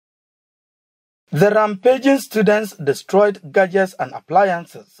The rampaging students destroyed gadgets and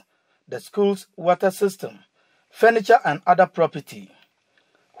appliances, the school's water system, furniture and other property.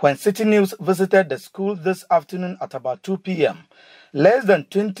 When Citi News visited the school this afternoon at about 2 p.m., less than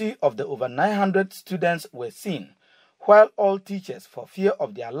 20 of the over 900 students were seen, while all teachers, for fear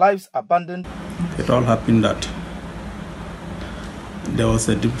of their lives, abandoned. It all happened that there was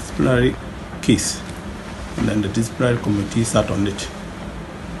a disciplinary case, and then the disciplinary committee sat on it.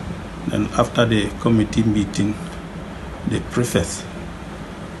 Then after the committee meeting, the prefects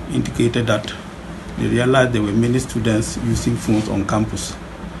indicated that they realized there were many students using phones on campus,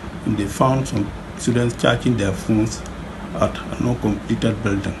 and they found some students charging their phones at an uncompleted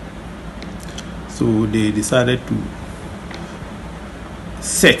building. So they decided to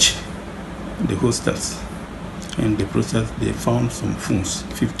search the hostels. In the process, they found some phones,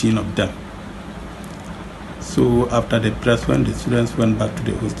 15 of them. So after the press, when the students went back to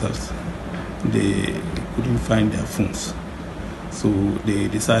the hostels, they couldn't find their phones. So they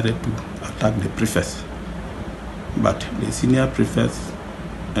decided to attack the prefects. But the senior prefect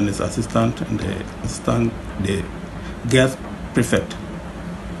and his assistant and the guest prefect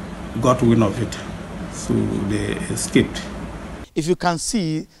got wind of it. So they escaped. If you can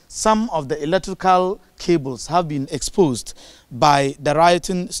see, some of the electrical cables have been exposed by the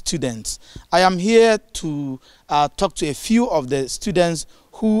rioting students. I am here to talk to a few of the students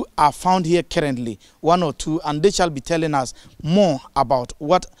who are found here currently, one or two, and they shall be telling us more about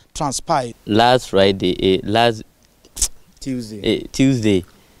what transpired. Last Tuesday,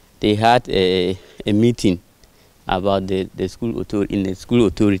 they had a meeting about the school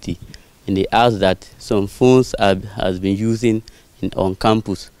authority, and they asked that some phones has been using on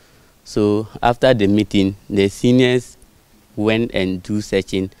campus. So after the meeting, the seniors went and do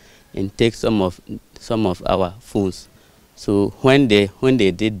searching and take some of our phones. So when they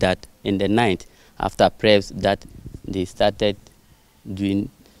did that in the night, after preps, that they started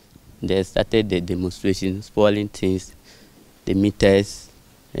the demonstration, spoiling things, the meters,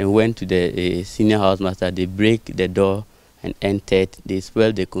 and went to the senior housemaster. They break the door and entered. They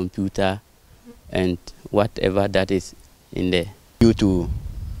spoiled the computer and whatever that is in there. Due to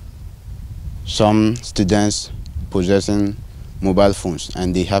some students possessing mobile phones,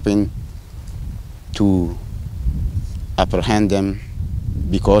 and they happen to apprehend them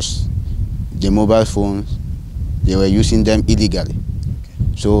because the mobile phones, they were using them illegally.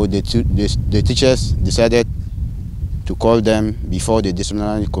 Okay. So the teachers decided to call them before the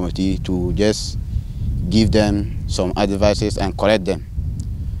disciplinary committee to just give them some advices and correct them.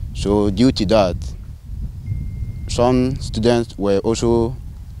 So due to that, some students were also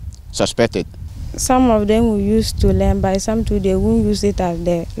suspected. Some of them will use to learn, but some too they won't use it at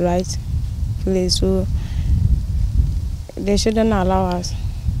the right place, so they shouldn't allow us.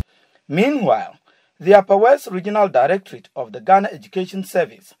 Meanwhile, the Upper West Regional Directorate of the Ghana Education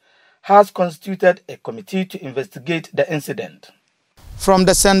Service has constituted a committee to investigate the incident. From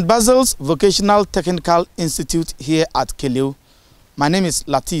the St. Basil's Vocational Technical Institute here at Keleo, my name is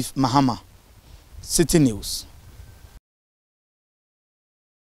Latif Mahama, Citi News.